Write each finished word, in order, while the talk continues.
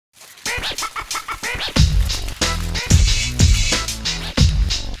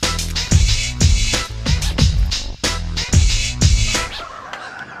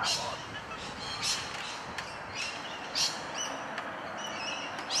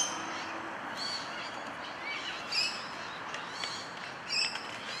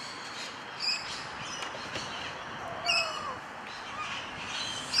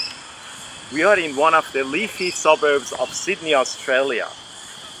We are in one of the leafy suburbs of Sydney, Australia.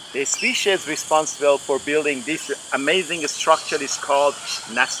 The species responsible for building this amazing structure is called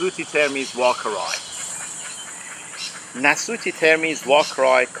Nasutitermes walkeri. Nasutitermes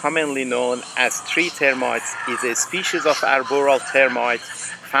walkeri, commonly known as tree termites, is a species of arboreal termite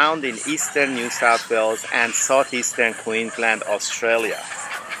found in eastern New South Wales and southeastern Queensland, Australia.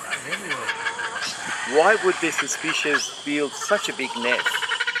 Why would this species build such a big nest?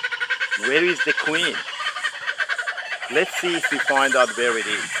 Where is the queen? Let's see if we find out where it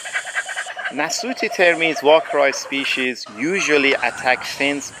is. Nasutitermes walkeri species usually attack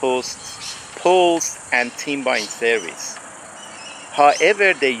fence posts, poles, and timber in service.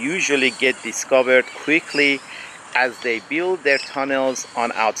 However, they usually get discovered quickly as they build their tunnels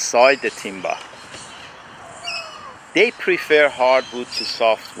on outside the timber. They prefer hardwood to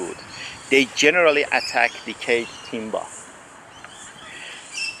softwood. They generally attack decayed timber.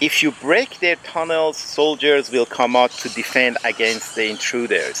 If you break their tunnels, soldiers will come out to defend against the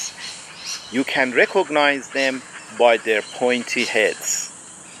intruders. You can recognize them by their pointy heads.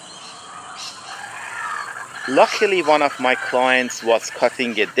 Luckily, one of my clients was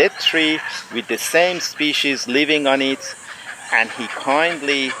cutting a dead tree with the same species living on it, and he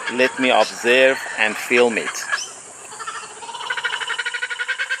kindly let me observe and film it.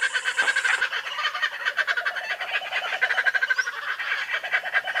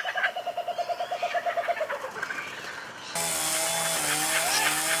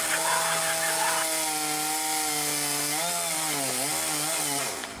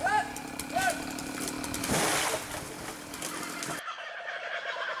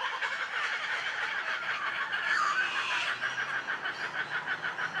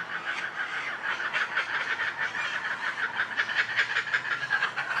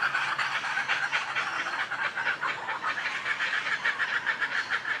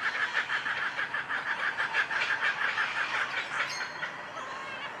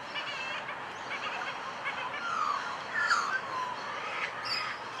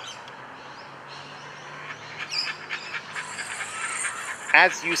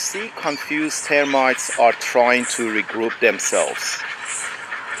 As you see, confused termites are trying to regroup themselves.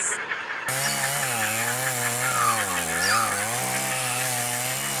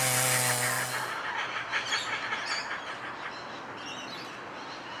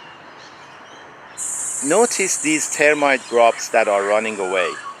 Notice these termite grubs that are running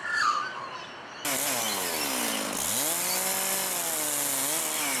away.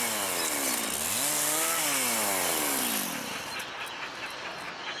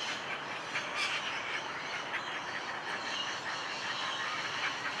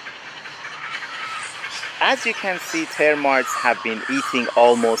 As you can see, termites have been eating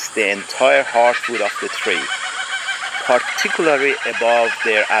almost the entire hardwood of the tree, particularly above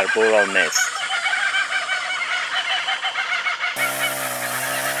their arboreal nest.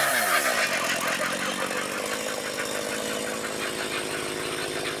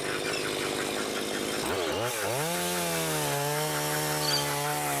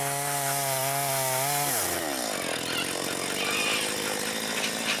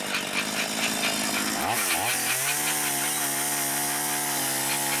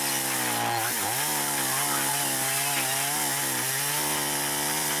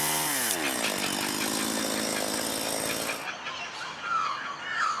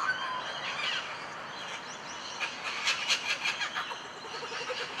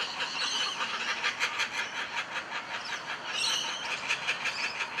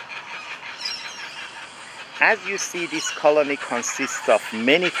 As you see, this colony consists of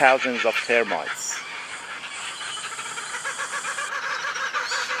many thousands of termites.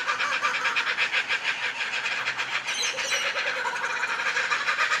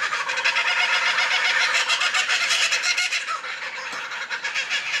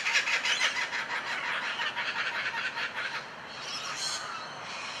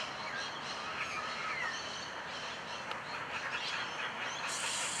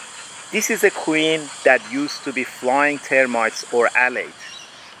 This is a queen that used to be flying termites or alate.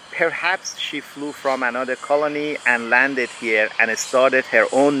 Perhaps she flew from another colony and landed here and started her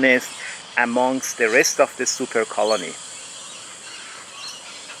own nest amongst the rest of the super colony.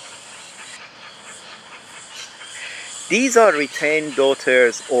 These are retained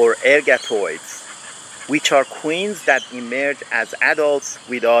daughters or ergatoids, which are queens that emerge as adults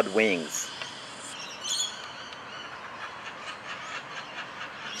without wings.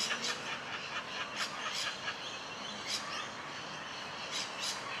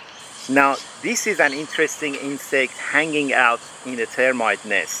 Now, this is an interesting insect hanging out in a termite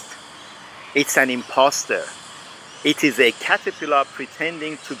nest. It's an imposter. It is a caterpillar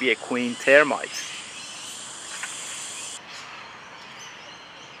pretending to be a queen termite.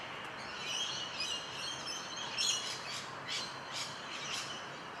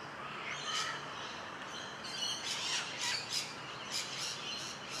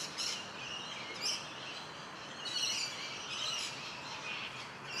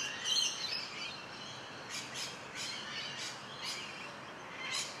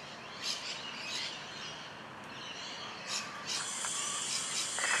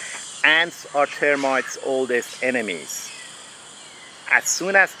 Ants are termites' oldest enemies. As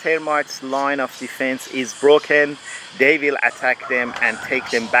soon as termites' line of defense is broken, they will attack them and take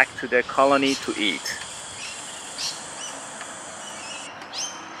them back to their colony to eat.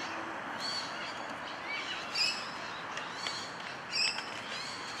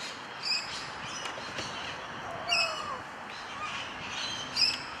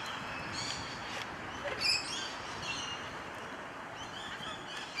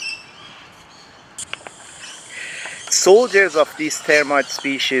 Soldiers of this termite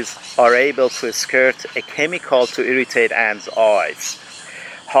species are able to squirt a chemical to irritate ants' eyes.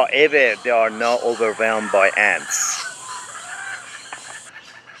 However, they are not overwhelmed by ants.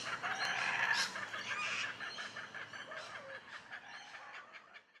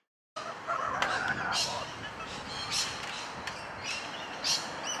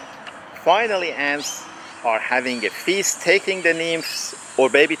 Finally, ants are having a feast, taking the nymphs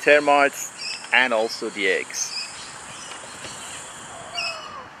or baby termites and also the eggs.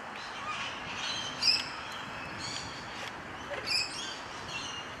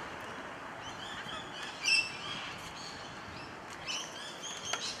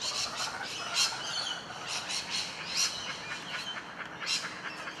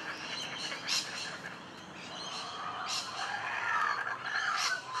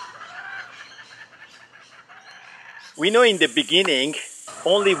 We know in the beginning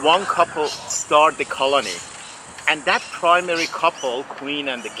only one couple start the colony, and that primary couple, queen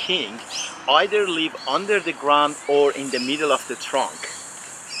and the king, either live under the ground or in the middle of the trunk.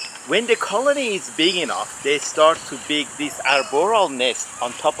 When the colony is big enough, they start to build this arboreal nest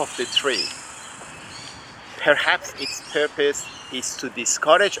on top of the tree. Perhaps its purpose is to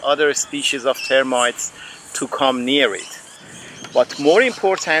discourage other species of termites to come near it. But more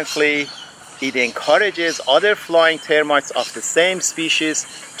importantly, it encourages other flying termites of the same species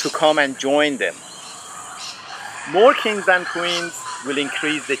to come and join them. More kings and queens will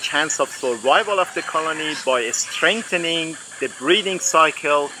increase the chance of survival of the colony by strengthening the breeding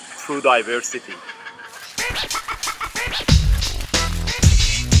cycle through diversity.